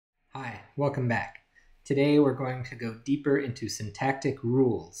Hi, welcome back. Today we're going to go deeper into syntactic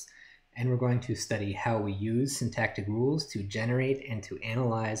rules, and we're going to study how we use syntactic rules to generate and to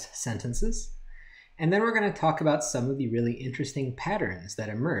analyze sentences. And then we're going to talk about some of the really interesting patterns that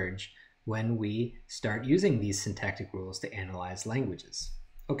emerge when we start using these syntactic rules to analyze languages.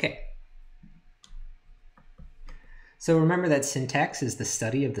 Okay. So remember that syntax is the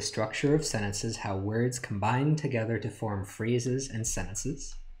study of the structure of sentences, how words combine together to form phrases and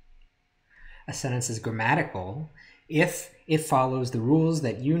sentences. A sentence is grammatical if it follows the rules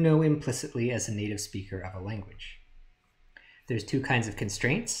that you know implicitly as a native speaker of a language. There's two kinds of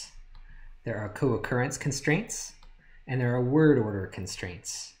constraints. There are co-occurrence constraints, and there are word order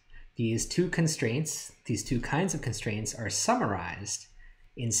constraints. These two kinds of constraints are summarized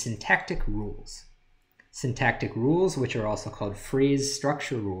in syntactic rules. Syntactic rules, which are also called phrase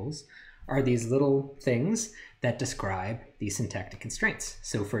structure rules, are these little things that describe these syntactic constraints.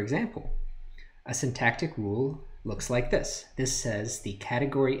 So for example, a syntactic rule looks like this. This says the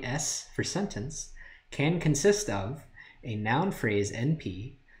category S for sentence can consist of a noun phrase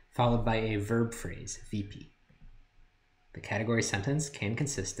NP followed by a verb phrase VP. The category sentence can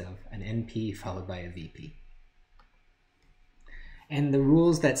consist of an NP followed by a VP. And the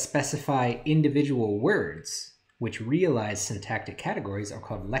rules that specify individual words, which realize syntactic categories, are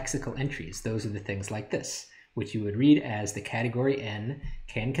called lexical entries. Those are the things like this, which you would read as the category N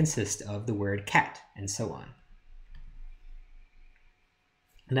can consist of the word cat, and so on.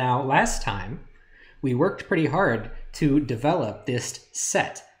 Now, last time, we worked pretty hard to develop this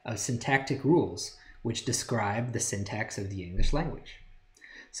set of syntactic rules which describe the syntax of the English language.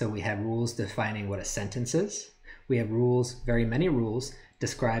 So we have rules defining what a sentence is. We have rules, very many rules,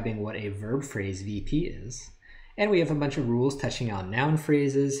 describing what a verb phrase VP is. And we have a bunch of rules touching on noun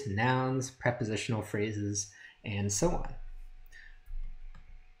phrases, nouns, prepositional phrases, and so on.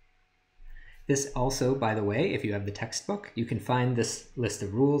 This also, by the way, if you have the textbook, you can find this list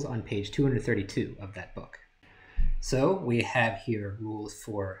of rules on page 232 of that book. So we have here rules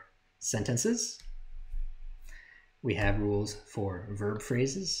for sentences. We have rules for verb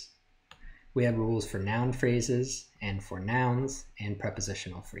phrases. We have rules for noun phrases and for nouns and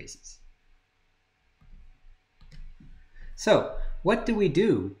prepositional phrases. So, what do we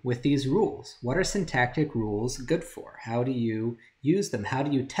do with these rules? What are syntactic rules good for? How do you use them? How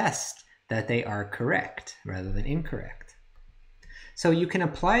do you test that they are correct rather than incorrect? So you can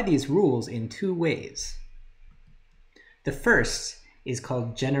apply these rules in two ways. The first is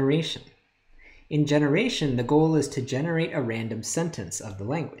called generation. In generation, the goal is to generate a random sentence of the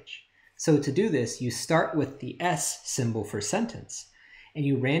language. So to do this, you start with the S symbol for sentence, and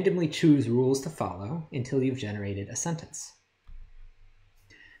you randomly choose rules to follow until you've generated a sentence.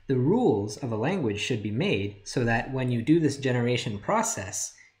 The rules of a language should be made so that when you do this generation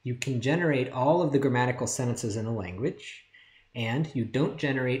process, you can generate all of the grammatical sentences in a language, and you don't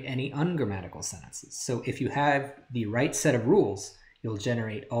generate any ungrammatical sentences. So if you have the right set of rules, you'll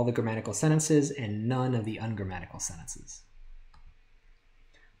generate all the grammatical sentences and none of the ungrammatical sentences.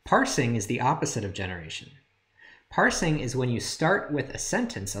 Parsing is the opposite of generation. Parsing is when you start with a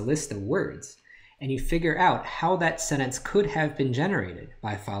sentence, a list of words, and you figure out how that sentence could have been generated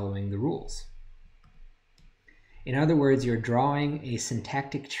by following the rules. In other words, you're drawing a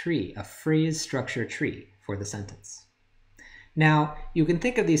syntactic tree, a phrase structure tree for the sentence. Now, you can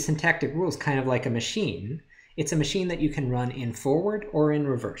think of these syntactic rules kind of like a machine. It's a machine that you can run in forward or in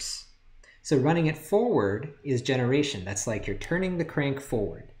reverse. So running it forward is generation. That's like you're turning the crank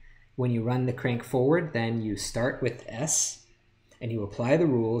forward. When you run the crank forward, then you start with S, and you apply the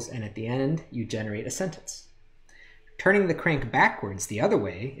rules, and at the end, you generate a sentence. Turning the crank backwards the other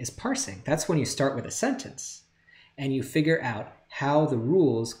way is parsing. That's when you start with a sentence, and you figure out how the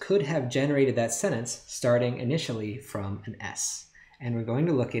rules could have generated that sentence starting initially from an S. And we're going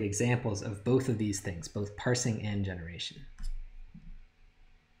to look at examples of both of these things, both parsing and generation.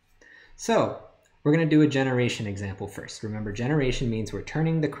 So we're going to do a generation example first. Remember, generation means we're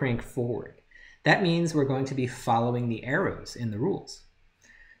turning the crank forward. That means we're going to be following the arrows in the rules.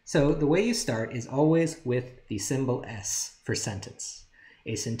 So the way you start is always with the symbol S for sentence.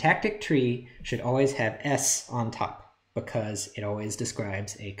 A syntactic tree should always have S on top because it always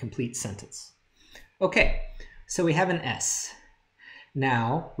describes a complete sentence. Okay, so we have an S.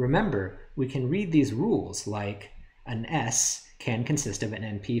 Now, remember, we can read these rules like an S can consist of an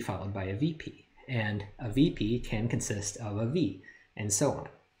NP followed by a VP, and a VP can consist of a V, and so on.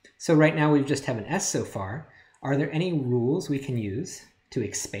 So right now we just have an S so far. Are there any rules we can use to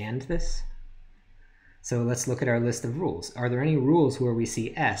expand this? So let's look at our list of rules. Are there any rules where we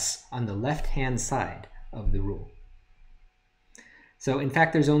see S on the left-hand side of the rule? So in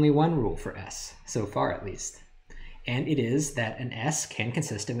fact, there's only one rule for S, so far at least. And it is that an S can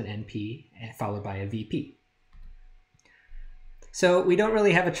consist of an NP followed by a VP. So we don't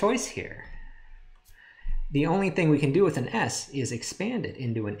really have a choice here. The only thing we can do with an S is expand it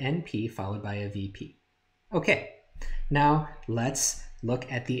into an NP followed by a VP. Okay, now let's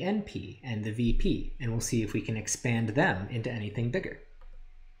look at the NP and the VP, and we'll see if we can expand them into anything bigger.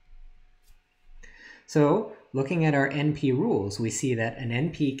 So looking at our NP rules, we see that an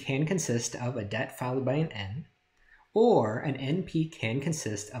NP can consist of a det followed by an N, or an NP can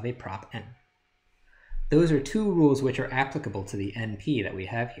consist of a prop N. Those are two rules which are applicable to the NP that we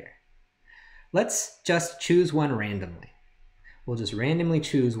have here. Let's just choose one randomly. We'll just randomly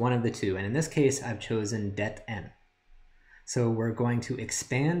choose one of the two, and in this case I've chosen det N. So we're going to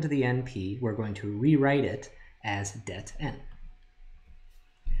expand the NP, we're going to rewrite it as det N.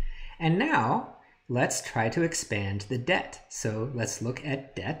 And now let's try to expand the det. So let's look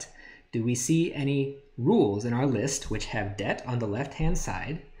at det. Do we see any rules in our list which have det on the left-hand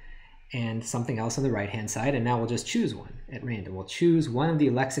side and something else on the right-hand side? And now we'll just choose one at random. We'll choose one of the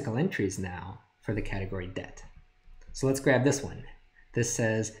lexical entries now for the category det. So let's grab this one. This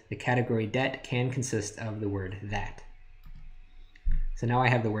says the category det can consist of the word that. So now I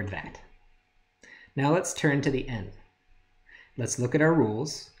have the word that. Now let's turn to the N. Let's look at our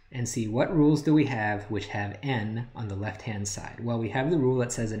rules and see what rules do we have which have N on the left-hand side. Well, we have the rule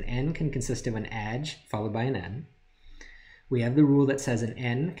that says an N can consist of an adj followed by an N. We have the rule that says an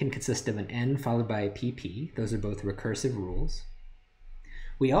N can consist of an N followed by a PP. Those are both recursive rules.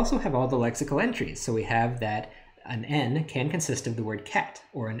 We also have all the lexical entries. So we have that an N can consist of the word cat,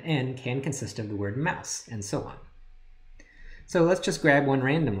 or an N can consist of the word mouse, and so on. So let's just grab one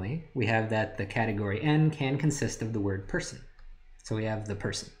randomly. We have that the category N can consist of the word person. So we have the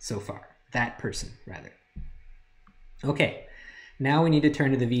person so far, that person rather. Okay, now we need to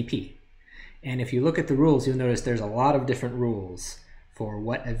turn to the VP. And if you look at the rules, you'll notice there's a lot of different rules for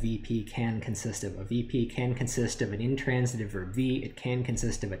what a VP can consist of. A VP can consist of an intransitive verb V, it can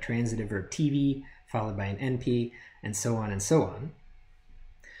consist of a transitive verb TV, followed by an NP, and so on and so on.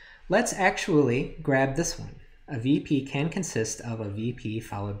 Let's actually grab this one. A VP can consist of a VP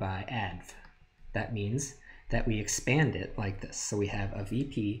followed by adv. That means that we expand it like this. So we have a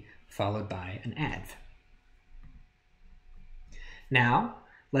VP followed by an adv. Now,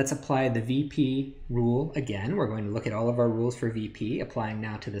 let's apply the VP rule again. We're going to look at all of our rules for VP, applying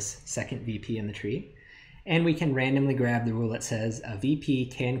now to this second VP in the tree. And we can randomly grab the rule that says a VP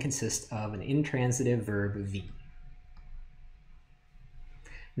can consist of an intransitive verb V.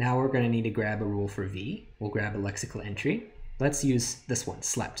 Now we're going to need to grab a rule for V. We'll grab a lexical entry. Let's use this one,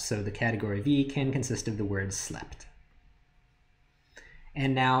 slept. So the category V can consist of the word slept.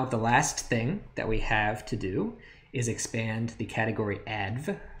 And now the last thing that we have to do is expand the category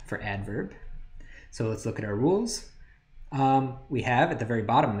adv for adverb. So let's look at our rules. We have at the very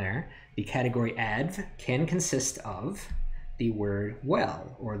bottom there, the category adv can consist of the word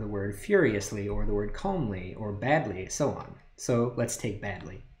well, or the word furiously, or the word calmly, or badly, so on. So let's take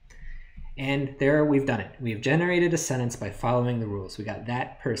badly. And there we've done it. We've generated a sentence by following the rules. We got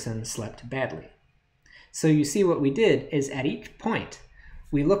that person slept badly. So you see what we did is at each point,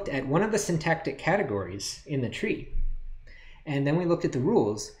 we looked at one of the syntactic categories in the tree. And then we looked at the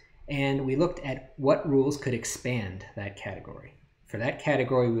rules, and we looked at what rules could expand that category. For that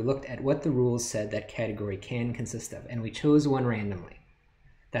category, we looked at what the rules said that category can consist of, and we chose one randomly.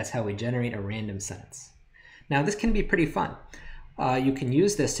 That's how we generate a random sentence. Now, this can be pretty fun. You can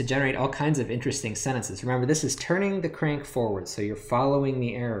use this to generate all kinds of interesting sentences. Remember, this is turning the crank forward, so you're following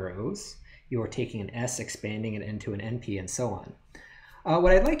the arrows. You're taking an S, expanding it into an NP, and so on.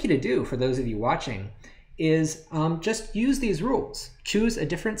 What I'd like you to do, for those of you watching, is just use these rules. Choose a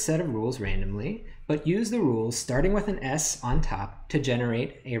different set of rules randomly, but use the rules starting with an S on top to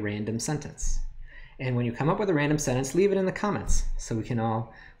generate a random sentence. And when you come up with a random sentence, leave it in the comments so we can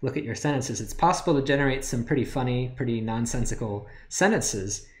all look at your sentences. It's possible to generate some pretty funny, pretty nonsensical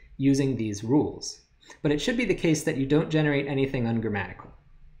sentences using these rules. But it should be the case that you don't generate anything ungrammatical.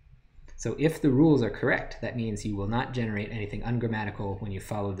 So if the rules are correct, that means you will not generate anything ungrammatical when you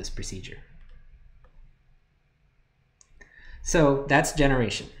follow this procedure. So that's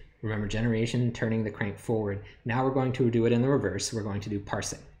generation. Remember, generation, turning the crank forward. Now we're going to do it in the reverse. We're going to do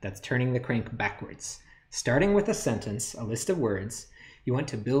parsing. That's turning the crank backwards. Starting with a sentence, a list of words, you want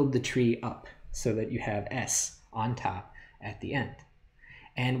to build the tree up so that you have S on top at the end.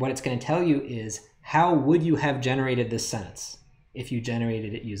 And what it's going to tell you is how would you have generated this sentence if you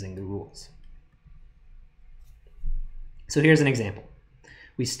generated it using the rules. So here's an example.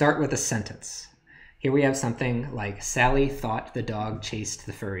 We start with a sentence. Here we have something like Sally thought the dog chased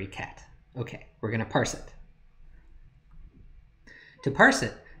the furry cat. Okay, we're going to parse it. To parse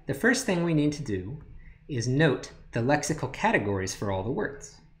it, the first thing we need to do is note the lexical categories for all the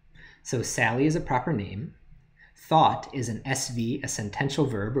words. So Sally is a proper name. Thought is an SV, a sentential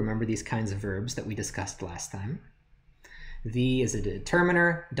verb. Remember these kinds of verbs that we discussed last time. The is a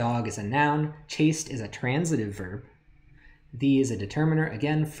determiner. Dog is a noun. Chased is a transitive verb. The is a determiner.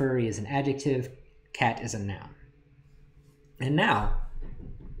 Again, furry is an adjective. Cat is a noun. And now,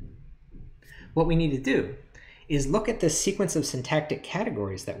 what we need to do is look at this sequence of syntactic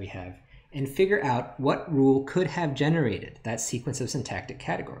categories that we have and figure out what rule could have generated that sequence of syntactic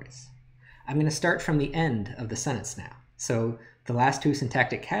categories. I'm going to start from the end of the sentence now. So the last two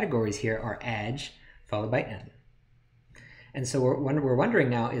syntactic categories here are adj followed by n. And so what we're wondering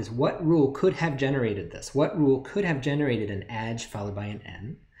now is what rule could have generated this? What rule could have generated an adj followed by an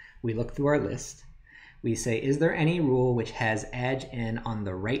n? We look through our list. We say, is there any rule which has adj n on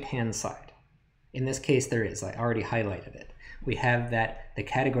the right-hand side? In this case, there is. I already highlighted it. We have that the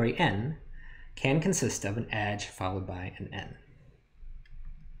category n can consist of an adj followed by an n.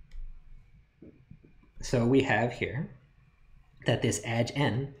 So we have here that this adj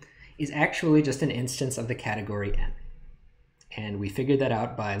n is actually just an instance of the category n. And we figured that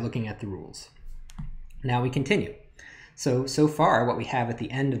out by looking at the rules. Now we continue. So far what we have at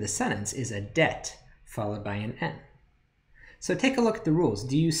the end of the sentence is a det followed by an n. So take a look at the rules.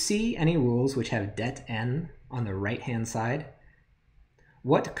 Do you see any rules which have det n on the right-hand side?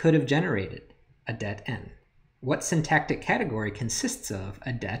 What could have generated a det n? What syntactic category consists of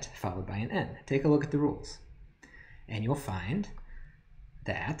a det followed by an n? Take a look at the rules. And you'll find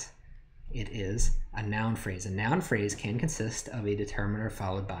that it is a noun phrase. A noun phrase can consist of a determiner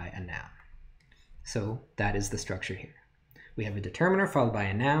followed by a noun. So that is the structure here. We have a determiner followed by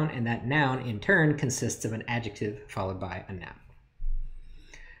a noun, and that noun in turn consists of an adjective followed by a noun.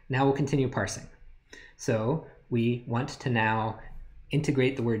 Now we'll continue parsing. So we want to now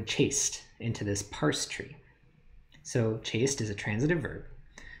integrate the word chased into this parse tree. So chased is a transitive verb.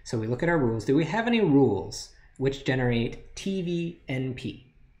 So we look at our rules. Do we have any rules which generate TVNP,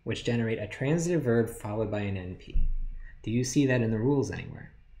 which generate a transitive verb followed by an NP? Do you see that in the rules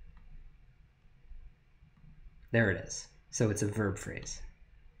anywhere? There it is. So it's a verb phrase.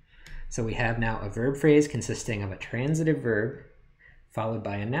 So we have now a verb phrase consisting of a transitive verb followed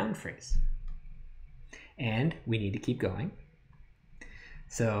by a noun phrase. And we need to keep going.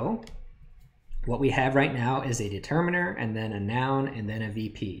 So what we have right now is a determiner and then a noun and then a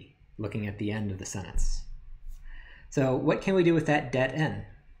VP, looking at the end of the sentence. So what can we do with that det n?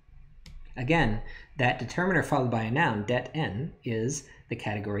 Again, that determiner followed by a noun, det n, is the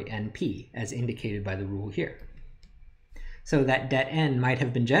category NP, as indicated by the rule here. So that det n might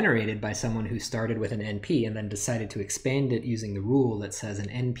have been generated by someone who started with an NP and then decided to expand it using the rule that says an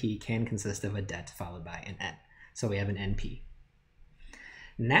NP can consist of a det followed by an n. So we have an NP.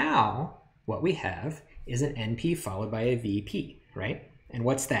 Now, what we have is an NP followed by a VP, right? And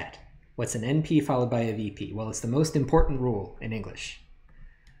what's that? What's an NP followed by a VP? Well, it's the most important rule in English.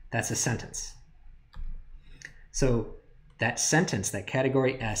 That's a sentence. So that sentence, that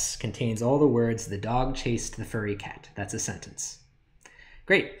category S, contains all the words, the dog chased the furry cat. That's a sentence.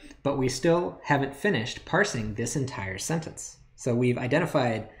 Great, but we still haven't finished parsing this entire sentence. So we've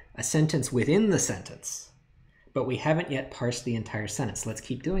identified a sentence within the sentence, but we haven't yet parsed the entire sentence. Let's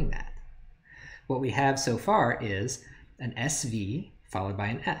keep doing that. What we have so far is an SV followed by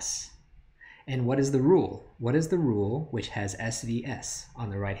an S. And what is the rule? What is the rule which has SVS on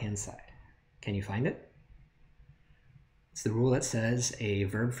the right-hand side? Can you find it? It's the rule that says a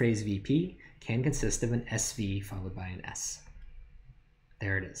verb phrase VP can consist of an SV followed by an S.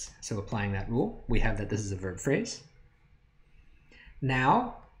 There it is. So applying that rule, we have that this is a verb phrase.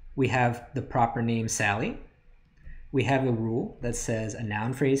 Now we have the proper name Sally. We have a rule that says a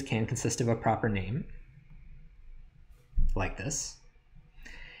noun phrase can consist of a proper name, like this.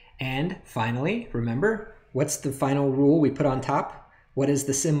 And finally, remember, what's the final rule we put on top? What is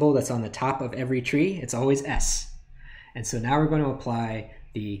the symbol that's on the top of every tree? It's always S. And so now we're going to apply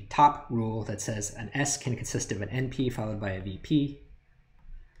the top rule that says an S can consist of an NP followed by a VP.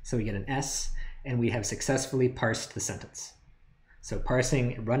 So we get an S, and we have successfully parsed the sentence. So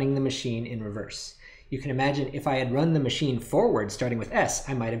parsing, running the machine in reverse. You can imagine if I had run the machine forward starting with S,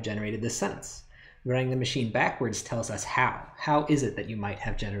 I might have generated this sentence. Running the machine backwards tells us how. How is it that you might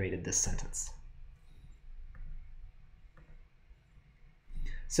have generated this sentence?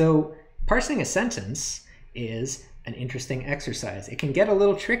 So parsing a sentence is an interesting exercise. It can get a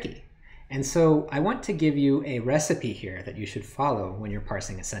little tricky. And so I want to give you a recipe here that you should follow when you're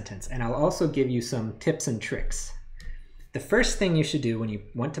parsing a sentence. And I'll also give you some tips and tricks. The first thing you should do when you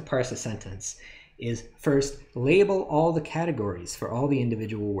want to parse a sentence is first label all the categories for all the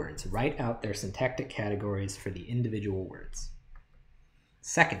individual words. Write out their syntactic categories for the individual words.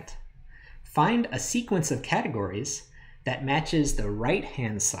 Second, find a sequence of categories that matches the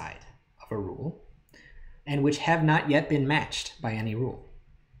right-hand side of a rule and which have not yet been matched by any rule.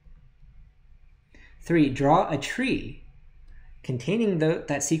 3, draw a tree containing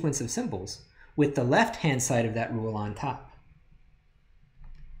that sequence of symbols with the left-hand side of that rule on top.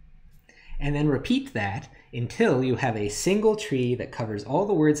 And then repeat that until you have a single tree that covers all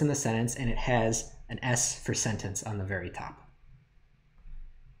the words in the sentence and it has an S for sentence on the very top.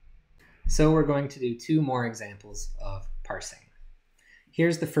 So we're going to do 2 more examples of parsing.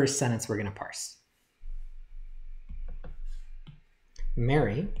 Here's the first sentence we're going to parse.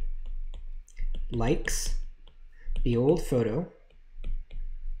 Mary likes the old photo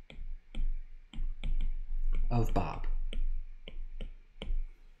of Bob.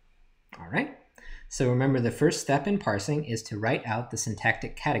 All right, so remember the first step in parsing is to write out the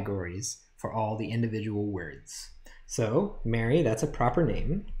syntactic categories for all the individual words. So Mary, that's a proper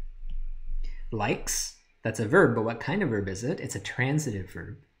name. Likes, that's a verb, but what kind of verb is it? It's a transitive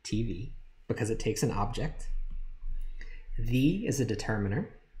verb, TV, because it takes an object. The is a determiner.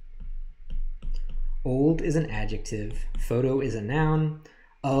 Old is an adjective. Photo is a noun.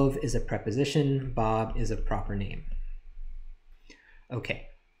 Of is a preposition. Bob is a proper name. Okay,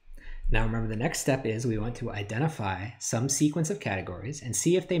 now remember the next step is we want to identify some sequence of categories and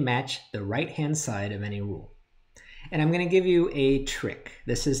see if they match the right-hand side of any rule. And I'm going to give you a trick.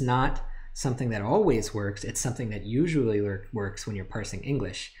 This is not something that always works. It's something that usually works when you're parsing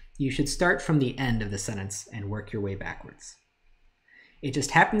English. You should start from the end of the sentence and work your way backwards. It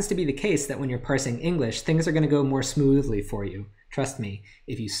just happens to be the case that when you're parsing English, things are going to go more smoothly for you, trust me,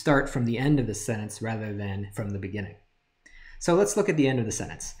 if you start from the end of the sentence rather than from the beginning. So let's look at the end of the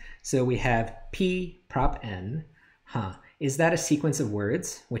sentence. So we have P prop N. Is that a sequence of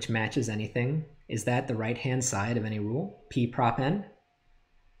words which matches anything? Is that the right-hand side of any rule? P prop N?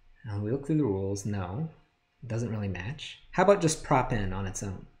 And we look through the rules. No, it doesn't really match. How about just prop N on its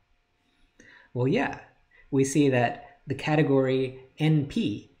own? Well, yeah, we see that the category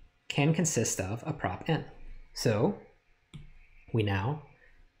NP can consist of a prop N. So we now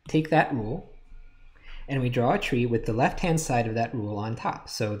take that rule and we draw a tree with the left-hand side of that rule on top.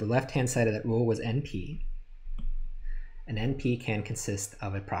 So the left-hand side of that rule was NP, and NP can consist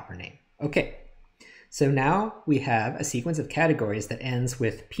of a proper name. Okay, so now we have a sequence of categories that ends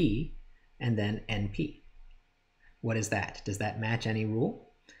with P and then NP. What is that? Does that match any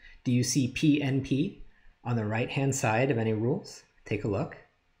rule? Do you see PNP on the right-hand side of any rules? Take a look.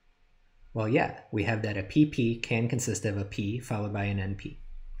 Well, yeah, we have that a PP can consist of a P followed by an NP.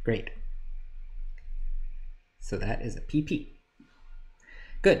 Great. So that is a PP.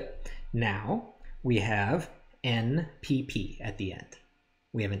 Good. Now we have NPP at the end.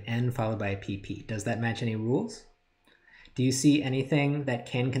 We have an N followed by a PP. Does that match any rules? Do you see anything that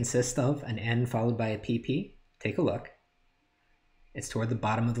can consist of an N followed by a PP? Take a look. It's toward the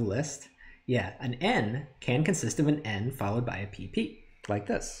bottom of the list. Yeah, an N can consist of an N followed by a PP, like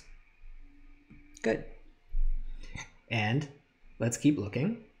this. Good. And let's keep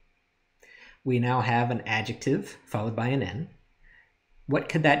looking. We now have an adjective followed by an N. What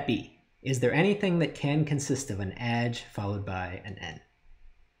could that be? Is there anything that can consist of an adj followed by an N?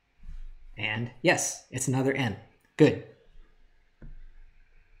 And yes, it's another N. Good.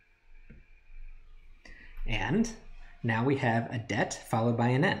 And now we have a det followed by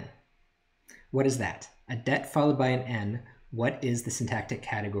an N. What is that? A det followed by an N. What is the syntactic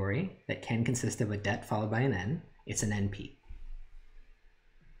category that can consist of a det followed by an N? It's an NP.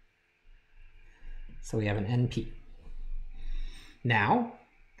 So we have an NP. Now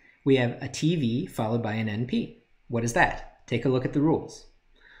we have a TV followed by an NP. What is that? Take a look at the rules.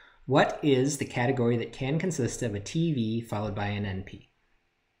 What is the category that can consist of a TV followed by an NP?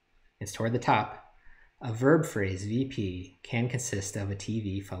 It's toward the top. A verb phrase, VP, can consist of a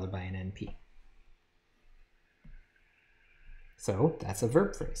TV followed by an NP. So that's a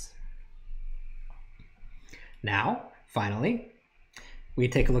verb phrase. Now, finally, we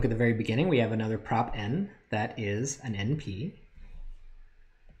take a look at the very beginning. We have another prop N. That is an NP.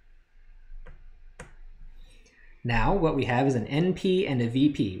 Now what we have is an NP and a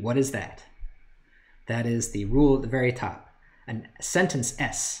VP. What is that? That is the rule at the very top. A sentence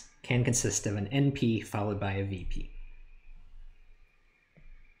S can consist of an NP followed by a VP.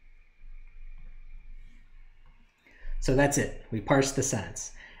 So that's it. We parsed the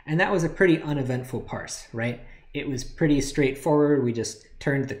sentence. And that was a pretty uneventful parse, right? It was pretty straightforward. We just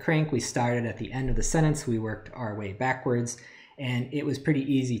turned the crank. We started at the end of the sentence. We worked our way backwards. And it was pretty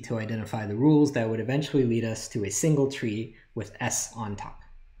easy to identify the rules that would eventually lead us to a single tree with S on top.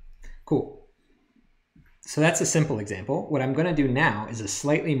 Cool. So that's a simple example. What I'm going to do now is a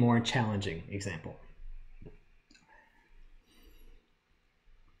slightly more challenging example.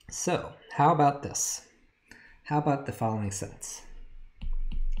 So how about this? How about the following sentence?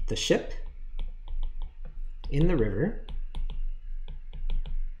 The ship in the river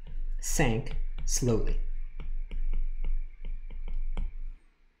sank slowly.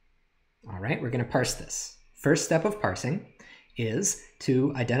 All right, we're going to parse this. First step of parsing is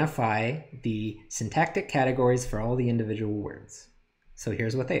to identify the syntactic categories for all the individual words. So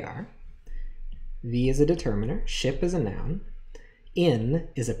here's what they are. The is a determiner, ship is a noun, in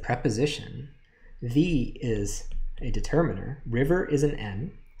is a preposition, the is a determiner, river is an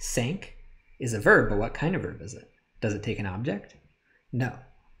N, sank is a verb, but what kind of verb is it? Does it take an object? No,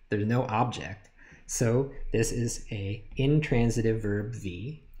 there's no object. So this is a intransitive verb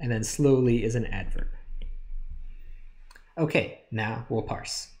V, and then slowly is an adverb. Okay, now we'll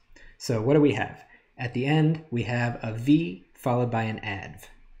parse. So what do we have? At the end, we have a V followed by an adv.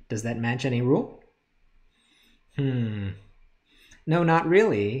 Does that match any rule? No, not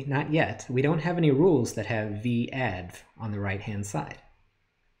really, not yet. We don't have any rules that have V adv on the right-hand side.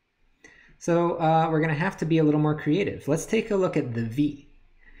 So we're going to have to be a little more creative. Let's take a look at the V.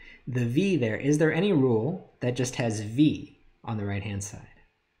 The V there, is there any rule that just has V on the right-hand side?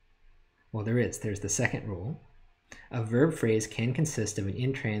 Well, there is. There's the second rule. A verb phrase can consist of an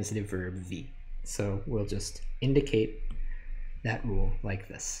intransitive verb V. So we'll just indicate that rule like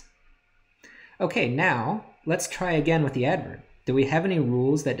this. Okay, now let's try again with the adverb. Do we have any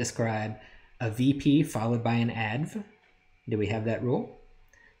rules that describe a VP followed by an adv? Do we have that rule?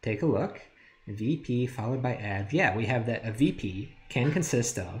 Take a look. VP followed by adv. Yeah, we have that a VP can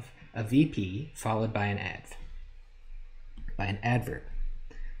consist of a VP followed by an adv, by an adverb.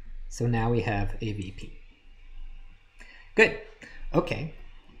 So now we have a VP. Good. Okay.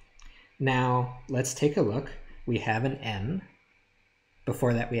 Now let's take a look. We have an N.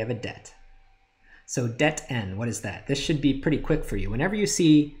 Before that we have a det. So det N, what is that? This should be pretty quick for you. Whenever you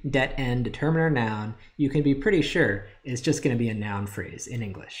see det N, determiner noun, you can be pretty sure it's just going to be a noun phrase in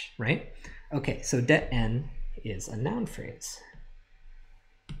English, right? Okay, so det N is a noun phrase.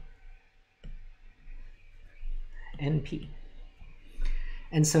 NP.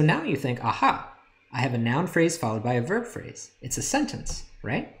 And so now you think, aha, I have a noun phrase followed by a verb phrase. It's a sentence,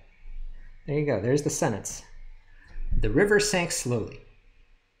 right? There you go, there's the sentence. The river sank slowly.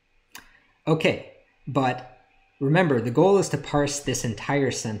 Okay, but remember, the goal is to parse this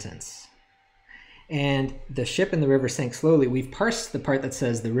entire sentence. And the ship in the river sank slowly. We've parsed the part that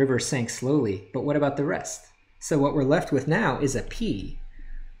says the river sank slowly, but what about the rest? So what we're left with now is a P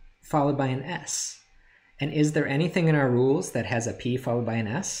followed by an S. And is there anything in our rules that has a P followed by an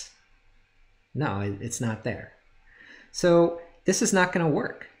S? No, it's not there. So this is not going to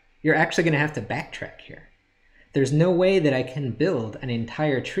work. You're actually going to have to backtrack here. There's no way that I can build an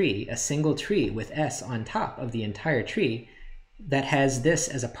entire tree, a single tree with S on top of the entire tree that has this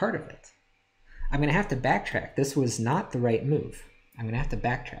as a part of it. I'm going to have to backtrack. This was not the right move. I'm going to have to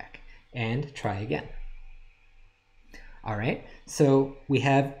backtrack and try again. All right, so we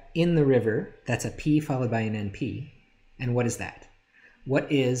have in the river, that's a P followed by an NP. And what is that? What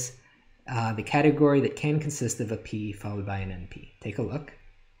is the category that can consist of a P followed by an NP? Take a look.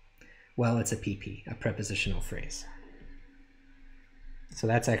 Well, it's a PP, a prepositional phrase. So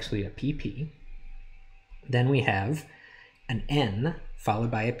that's actually a PP. Then we have an N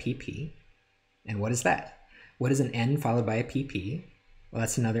followed by a PP. And what is that? What is an N followed by a PP? Well,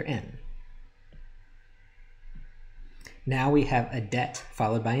 that's another N. Now we have a det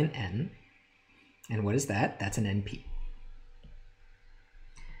followed by an N. And what is that? That's an NP.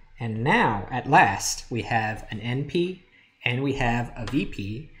 And now, at last, we have an NP and we have a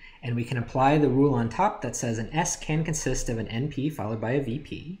VP. And we can apply the rule on top that says an S can consist of an NP followed by a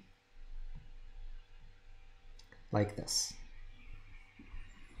VP, like this.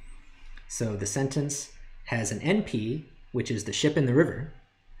 So the sentence has an NP, which is the ship in the river,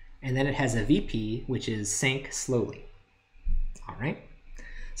 and then it has a VP, which is sank slowly. All right?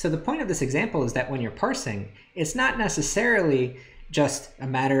 So the point of this example is that when you're parsing, it's not necessarily just a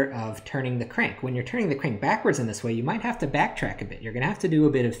matter of turning the crank. When you're turning the crank backwards in this way, you might have to backtrack a bit. You're going to have to do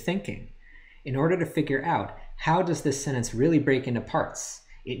a bit of thinking in order to figure out how does this sentence really break into parts.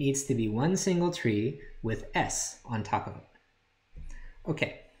 It needs to be one single tree with S on top of it.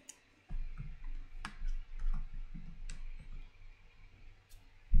 Okay.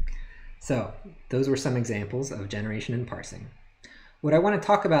 So those were some examples of generation and parsing. What I want to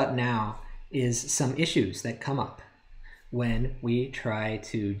talk about now is some issues that come up when we try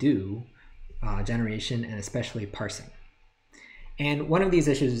to do generation and especially parsing. And one of these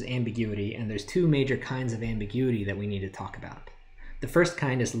issues is ambiguity, and there's two major kinds of ambiguity that we need to talk about. The first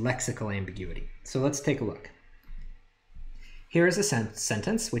kind is lexical ambiguity. So let's take a look. Here is a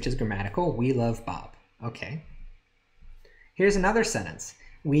sentence which is grammatical. We love Bob. Okay. Here's another sentence.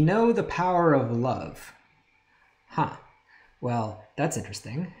 We know the power of love. Huh. Well, that's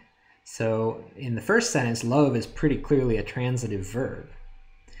interesting. So in the first sentence, love is pretty clearly a transitive verb.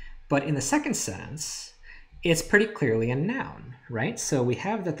 But in the second sentence, it's pretty clearly a noun, right? So we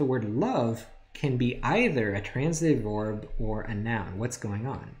have that the word love can be either a transitive verb or a noun. What's going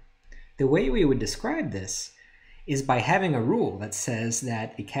on? The way we would describe this is by having a rule that says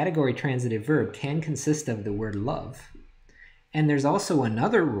that the category transitive verb can consist of the word love. And there's also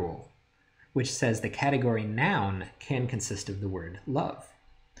another rule which says the category noun can consist of the word love.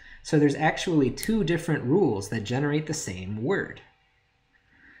 So there's actually two different rules that generate the same word.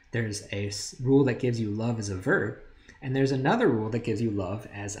 There's a rule that gives you love as a verb, and there's another rule that gives you love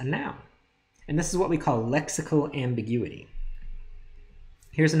as a noun. And this is what we call lexical ambiguity.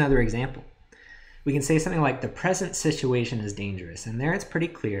 Here's another example. We can say something like, the present situation is dangerous, and there it's pretty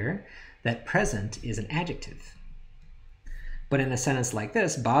clear that present is an adjective. But in a sentence like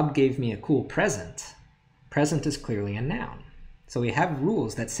this, Bob gave me a cool present. Present is clearly a noun. So we have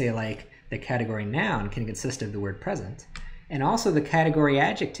rules that say like the category noun can consist of the word present, and also the category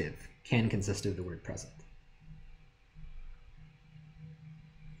adjective can consist of the word present.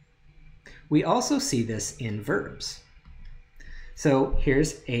 We also see this in verbs. So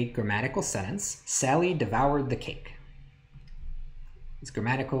here's a grammatical sentence. Sally devoured the cake. It's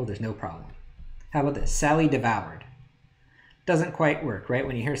grammatical, there's no problem. How about this? Sally devoured. Doesn't quite work, right?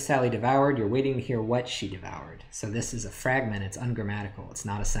 When you hear Sally devoured, you're waiting to hear what she devoured. So this is a fragment, it's ungrammatical, it's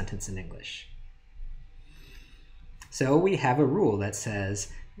not a sentence in English. So we have a rule that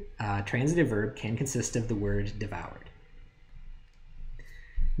says transitive verb can consist of the word devoured.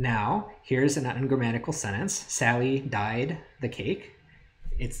 Now, here's an ungrammatical sentence. Sally dyed the cake.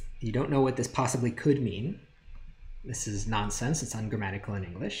 You don't know what this possibly could mean. This is nonsense, it's ungrammatical in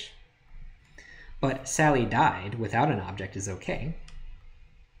English. But Sally died without an object is okay.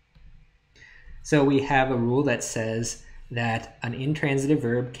 So we have a rule that says that an intransitive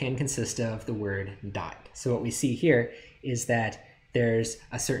verb can consist of the word died. So what we see here is that there's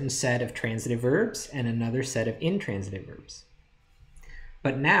a certain set of transitive verbs and another set of intransitive verbs.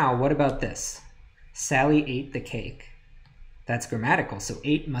 But now, what about this? Sally ate the cake. That's grammatical, so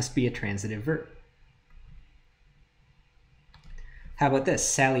ate must be a transitive verb. How about this?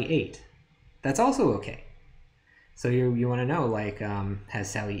 Sally ate. That's also okay. So you want to know, like, has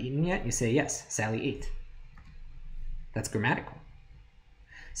Sally eaten yet? You say yes, Sally ate. That's grammatical.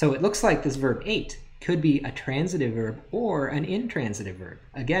 So it looks like this verb ate could be a transitive verb or an intransitive verb.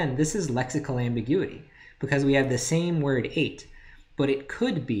 Again, this is lexical ambiguity because we have the same word ate, but it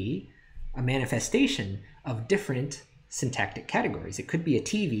could be a manifestation of different syntactic categories. It could be a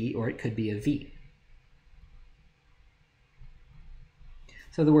TV or it could be a V.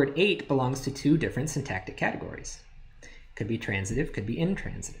 So the word ate belongs to two different syntactic categories. Could be transitive, could be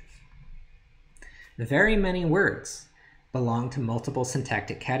intransitive. Very many words belong to multiple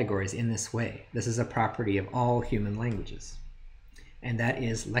syntactic categories in this way. This is a property of all human languages. And that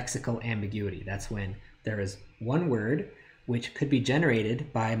is lexical ambiguity. That's when there is one word which could be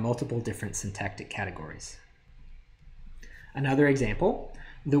generated by multiple different syntactic categories. Another example,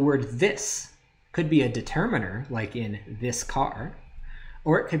 the word this could be a determiner, like in this car,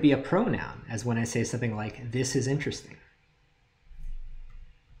 or it could be a pronoun, as when I say something like, this is interesting.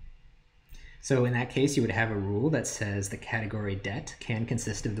 So in that case, you would have a rule that says the category det can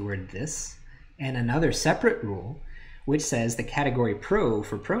consist of the word this, and another separate rule which says the category pro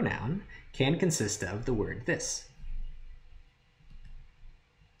for pronoun can consist of the word this.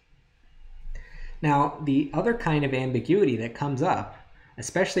 Now, the other kind of ambiguity that comes up,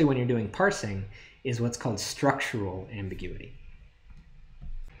 especially when you're doing parsing, is what's called structural ambiguity.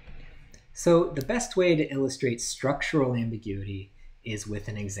 So the best way to illustrate structural ambiguity is with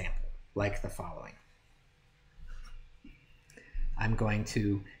an example, like the following. I'm going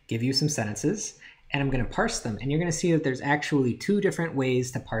to give you some sentences, and I'm going to parse them, and you're going to see that there's actually two different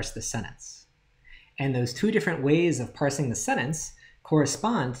ways to parse the sentence. And those two different ways of parsing the sentence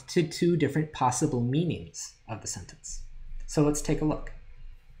correspond to two different possible meanings of the sentence. So let's take a look.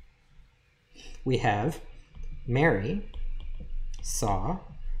 We have Mary saw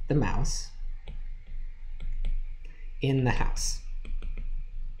the mouse in the house.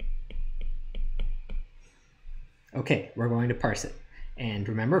 Okay, we're going to parse it. And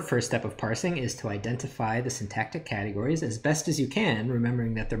remember, first step of parsing is to identify the syntactic categories as best as you can,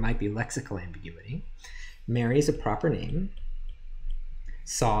 remembering that there might be lexical ambiguity. Mary is a proper name.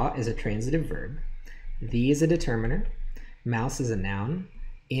 Saw is a transitive verb. The is a determiner. Mouse is a noun.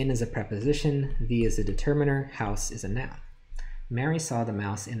 In is a preposition. The is a determiner. House is a noun. Mary saw the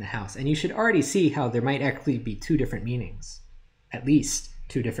mouse in the house. And you should already see how there might actually be two different meanings, at least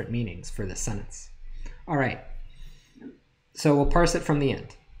two different meanings for this sentence. All right, so we'll parse it from the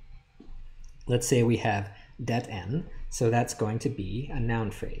end. Let's say we have det en, so that's going to be a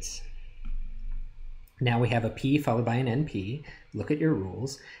noun phrase. Now we have a P followed by an NP. Look at your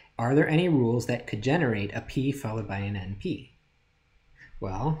rules. Are there any rules that could generate a P followed by an NP?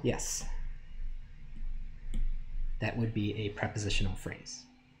 Well, yes. That would be a prepositional phrase.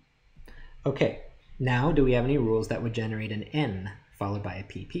 Okay, now do we have any rules that would generate an N followed by a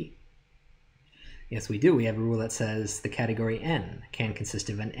PP? Yes, we do. We have a rule that says the category N can consist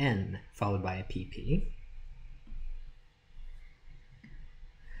of an N followed by a PP.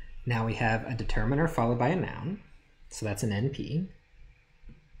 Now we have a determiner followed by a noun, so that's an NP.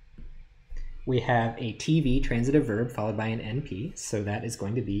 We have a TV, transitive verb, followed by an NP, so that is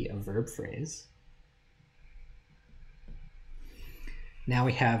going to be a verb phrase. Now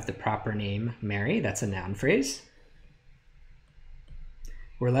we have the proper name Mary, that's a noun phrase.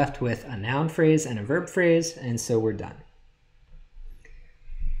 We're left with a noun phrase and a verb phrase, and so we're done.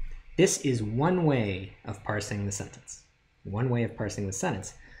 This is one way of parsing the sentence. One way of parsing the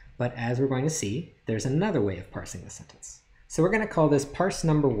sentence, but as we're going to see, there's another way of parsing the sentence. So we're going to call this parse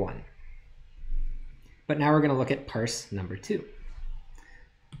number 1. But now we're going to look at parse number 2.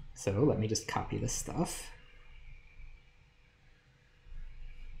 So let me just copy this stuff.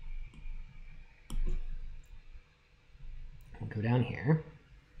 I'll go down here.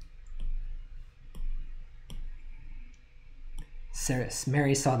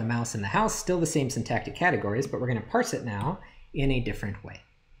 Mary saw the mouse in the house, still the same syntactic categories, but we're going to parse it now in a different way.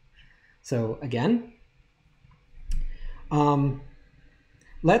 So again,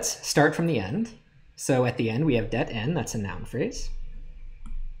 let's start from the end. So at the end we have det en, that's a noun phrase.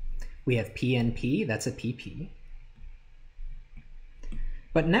 We have PNP, that's a PP.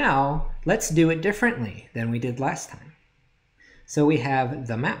 But now let's do it differently than we did last time. So we have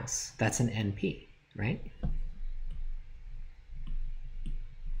the mouse, that's an NP, right?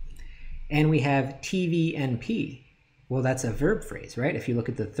 And we have TVNP. Well, that's a verb phrase, right? If you look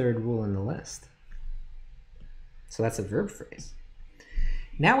at the third rule in the list. So that's a verb phrase.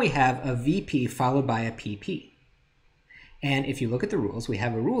 Now we have a VP followed by a PP. And if you look at the rules, we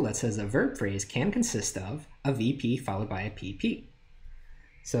have a rule that says a verb phrase can consist of a VP followed by a PP.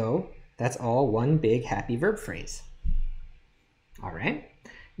 So that's all one big happy verb phrase. All right.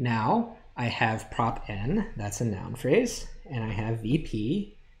 Now I have prop N, that's a noun phrase, and I have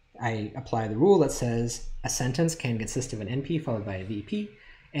VP. I apply the rule that says a sentence can consist of an NP followed by a VP,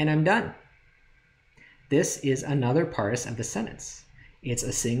 and I'm done. This is another parse of the sentence. It's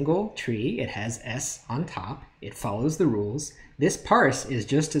a single tree. It has S on top. It follows the rules. This parse is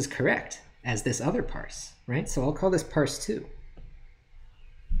just as correct as this other parse, right? So I'll call this parse 2.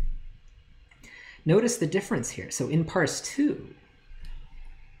 Notice the difference here. So in parse 2,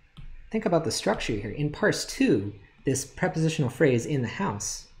 think about the structure here. In parse 2, this prepositional phrase in the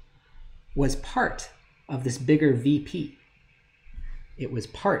house was part of this bigger VP. It was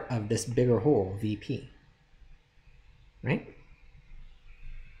part of this bigger whole VP, right?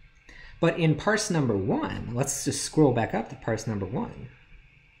 But in parse number 1, let's just scroll back up to parse number 1.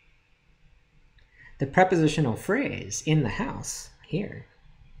 The prepositional phrase in the house here,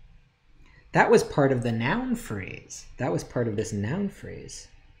 that was part of the noun phrase. That was part of this noun phrase,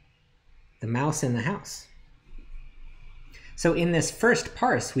 the mouse in the house. So in this first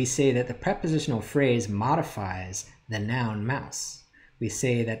parse, we say that the prepositional phrase modifies the noun mouse. We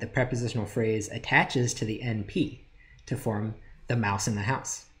say that the prepositional phrase attaches to the NP to form the mouse in the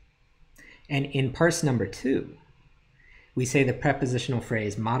house. And in parse number 2, we say the prepositional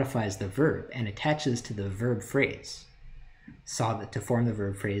phrase modifies the verb and attaches to the verb phrase, to form the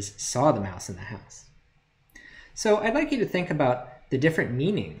verb phrase, saw the mouse in the house. So I'd like you to think about the different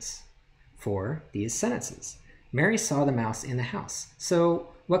meanings for these sentences. Mary saw the mouse in the house. So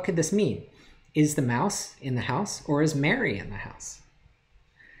what could this mean? Is the mouse in the house, or is Mary in the house?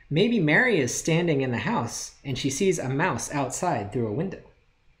 Maybe Mary is standing in the house and she sees a mouse outside through a window.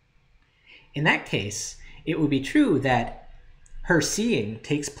 In that case, it would be true that her seeing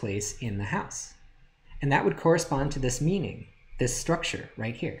takes place in the house. And that would correspond to this meaning, this structure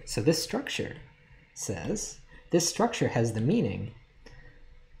right here. So this structure says, this structure has the meaning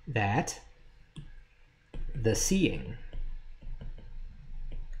that the seeing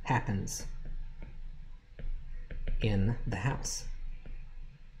happens in the house.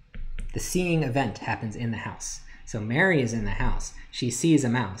 The seeing event happens in the house. So Mary is in the house. She sees a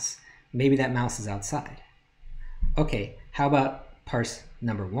mouse. Maybe that mouse is outside. Okay, how about parse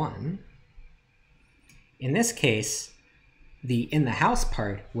number 1? In this case, the in the house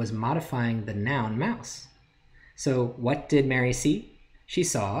part was modifying the noun mouse. So what did Mary see? She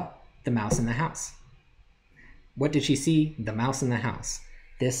saw the mouse in the house. What did she see? The mouse in the house.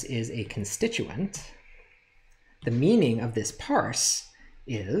 This is a constituent. The meaning of this parse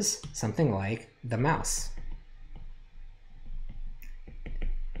is something like the mouse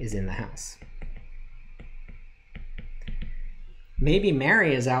is in the house. Maybe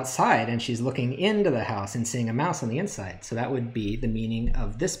Mary is outside and she's looking into the house and seeing a mouse on the inside. So that would be the meaning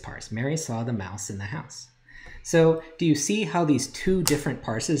of this parse. Mary saw the mouse in the house. So do you see how these two different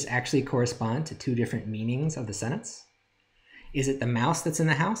parses actually correspond to two different meanings of the sentence? Is it the mouse that's in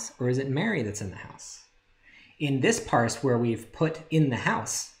the house, or is it Mary that's in the house? In this parse where we've put in the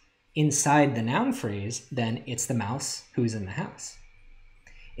house inside the noun phrase, then it's the mouse who's in the house.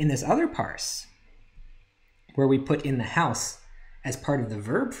 In this other parse where we put in the house as part of the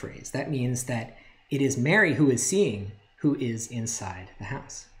verb phrase, that means that it is Mary who is seeing who is inside the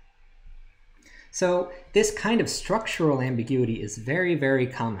house. So this kind of structural ambiguity is very, very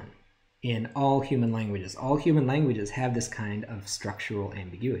common in all human languages. All human languages have this kind of structural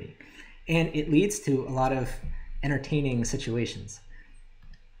ambiguity. And it leads to a lot of entertaining situations.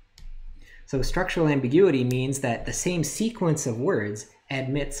 So structural ambiguity means that the same sequence of words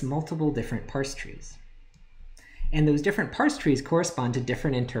admits multiple different parse trees. And those different parse trees correspond to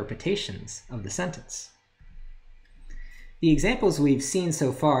different interpretations of the sentence. The examples we've seen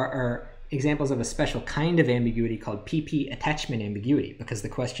so far are examples of a special kind of ambiguity called PP attachment ambiguity, because the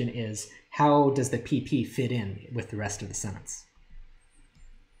question is, how does the PP fit in with the rest of the sentence?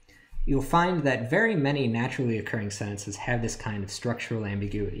 You'll find that very many naturally occurring sentences have this kind of structural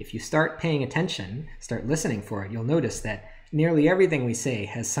ambiguity. If you start paying attention, start listening for it, you'll notice that nearly everything we say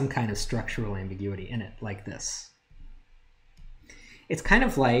has some kind of structural ambiguity in it, like this. It's kind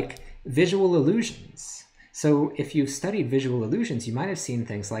of like visual illusions. So if you've studied visual illusions, you might have seen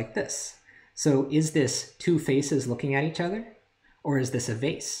things like this. So is this two faces looking at each other? Or is this a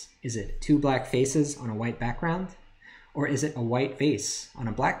vase? Is it two black faces on a white background? Or is it a white vase on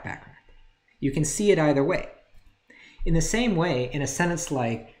a black background? You can see it either way. In the same way, in a sentence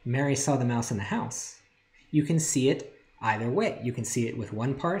like, Mary saw the mouse in the house, you can see it either way. You can see it with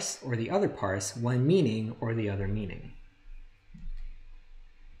one parse or the other parse, one meaning or the other meaning.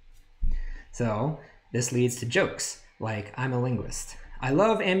 So this leads to jokes like, I'm a linguist. I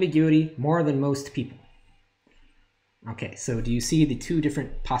love ambiguity more than most people. Okay, so do you see the two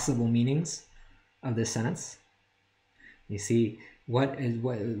different possible meanings of this sentence? You see what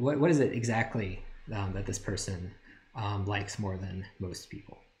is it exactly that this person likes more than most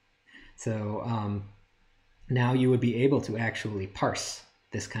people? So now you would be able to actually parse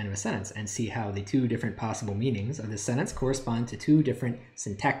this kind of a sentence and see how the two different possible meanings of this sentence correspond to two different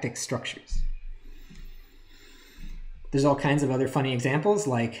syntactic structures. There's all kinds of other funny examples,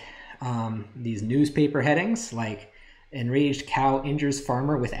 like these newspaper headings, like enraged cow injures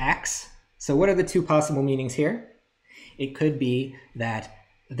farmer with axe. So what are the two possible meanings here? It could be that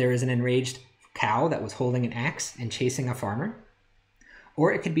there is an enraged cow that was holding an axe and chasing a farmer.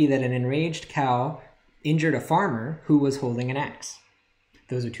 Or it could be that an enraged cow injured a farmer who was holding an axe.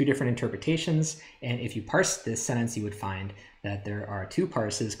 Those are two different interpretations, and if you parse this sentence, you would find that there are two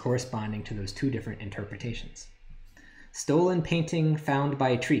parses corresponding to those two different interpretations. Stolen painting found by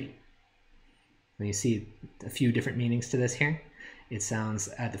a tree. When you see a few different meanings to this here, it sounds,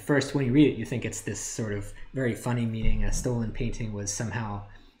 at the first, when you read it, you think it's this sort of very funny meaning. A stolen painting was somehow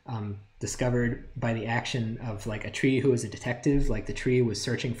discovered by the action of like a tree who was a detective, like the tree was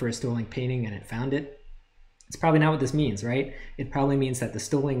searching for a stolen painting and it found it. It's probably not what this means, right? It probably means that the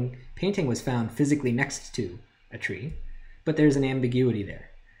stolen painting was found physically next to a tree, but there's an ambiguity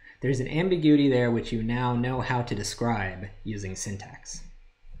there. There's an ambiguity there which you now know how to describe using syntax.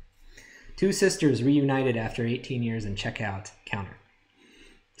 Two sisters reunited after 18 years and check out counter.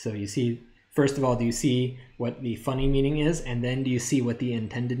 So you see, first of all, do you see what the funny meaning is? And then do you see what the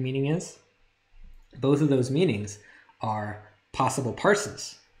intended meaning is? Both of those meanings are possible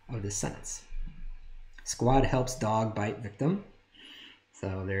parses of this sentence. Squad helps dog bite victim.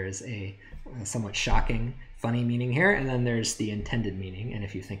 So there's a somewhat shocking, funny meaning here, and then there's the intended meaning. And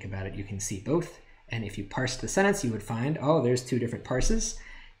if you think about it, you can see both. And if you parse the sentence, you would find, oh, there's two different parses,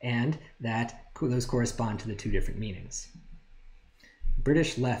 and that those correspond to the two different meanings.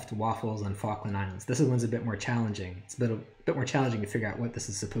 British left waffles on Falkland Islands. This one's a bit more challenging. It's a bit more challenging to figure out what this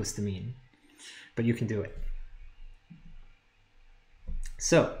is supposed to mean, but you can do it.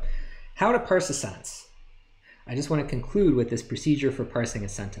 So, how to parse a sentence. I just want to conclude with this procedure for parsing a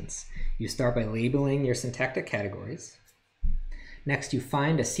sentence. You start by labeling your syntactic categories. Next, you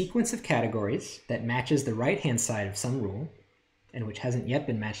find a sequence of categories that matches the right-hand side of some rule, and which hasn't yet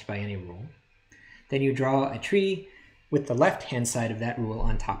been matched by any rule. Then you draw a tree with the left-hand side of that rule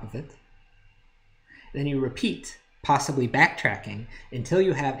on top of it. Then you repeat, possibly backtracking, until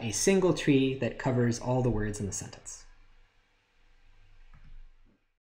you have a single tree that covers all the words in the sentence.